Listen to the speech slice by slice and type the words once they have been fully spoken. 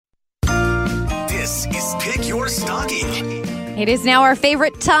This is Pick Your Stocking. It is now our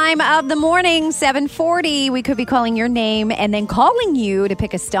favorite time of the morning, 7:40. We could be calling your name and then calling you to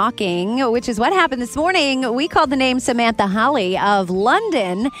pick a stocking, which is what happened this morning. We called the name Samantha Holly of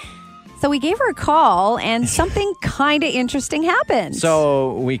London. So we gave her a call, and something kind of interesting happened.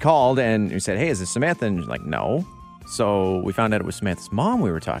 So we called, and we said, hey, is this Samantha? And she's like, no. So we found out it was Samantha's mom we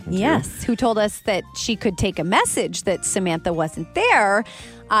were talking to. Yes, who told us that she could take a message that Samantha wasn't there.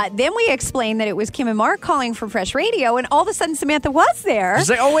 Then we explained that it was Kim and Mark calling from Fresh Radio, and all of a sudden Samantha was there. She's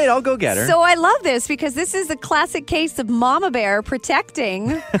like, oh, wait, I'll go get her. So I love this because this is a classic case of Mama Bear protecting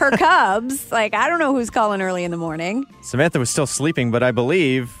her cubs. Like, I don't know who's calling early in the morning. Samantha was still sleeping, but I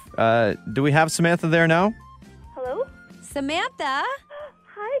believe, do we have Samantha there now? Hello? Samantha?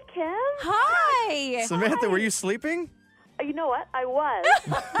 Hi, Kim. Hi. Samantha, were you sleeping? You know what? I was.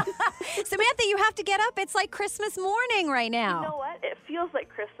 Samantha, you have to get up. It's like Christmas morning right now. You know what? It feels like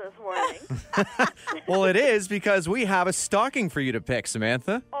Christmas morning. Well, it is because we have a stocking for you to pick,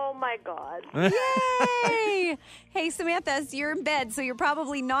 Samantha. Oh, my God. Yay! Hey, Samantha, so you're in bed, so you're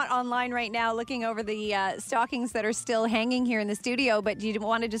probably not online right now looking over the stockings that are still hanging here in the studio, but do you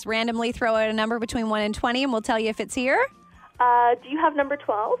want to just randomly throw out a number between 1 and 20, and we'll tell you if it's here? Do you have number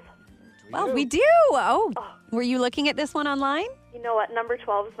 12? Well, we do. Oh, were you looking at this one online? You know what? Number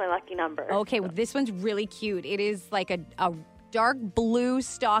 12 is my lucky number. Okay, well, this one's really cute. It is like a dark blue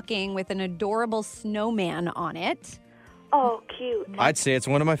stocking with an adorable snowman on it. Oh, cute. I'd say it's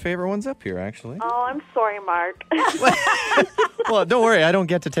one of my favorite ones up here, actually. Oh, I'm sorry, Mark. Well, don't worry. I don't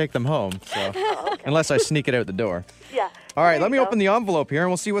get to take them home, so unless I sneak it out the door. Yeah. All right, let me open the envelope here, and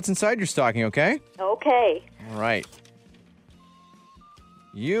we'll see what's inside your stocking, okay? Okay. All right.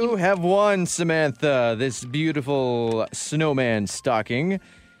 You have won, Samantha, this beautiful snowman stocking.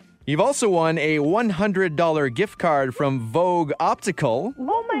 You've also won a $100 gift card from Vogue Optical.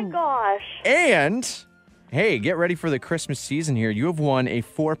 Oh, my gosh. And, hey, get ready for the Christmas season here. You have won a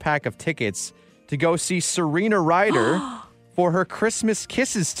 4-pack of tickets to go see Serena Ryder for her Christmas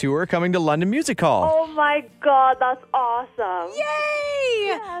Kisses tour coming to London Music Hall. Oh, my God. That's awesome. Yay!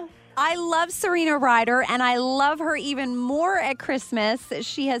 Yes. I love Serena Ryder, and I love her even more at Christmas.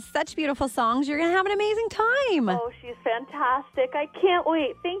 She has such beautiful songs. You're going to have an amazing time. Oh, she's fantastic. I can't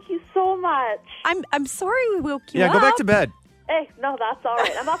wait. Thank you so much. I'm sorry we woke you up. Yeah, go back to bed. Hey, no, that's all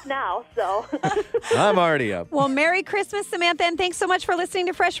right. I'm up now, so. I'm already up. Well, Merry Christmas, Samantha, and thanks so much for listening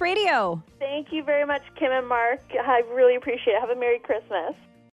to Fresh Radio. Thank you very much, Kim and Mark. I really appreciate it. Have a Merry Christmas.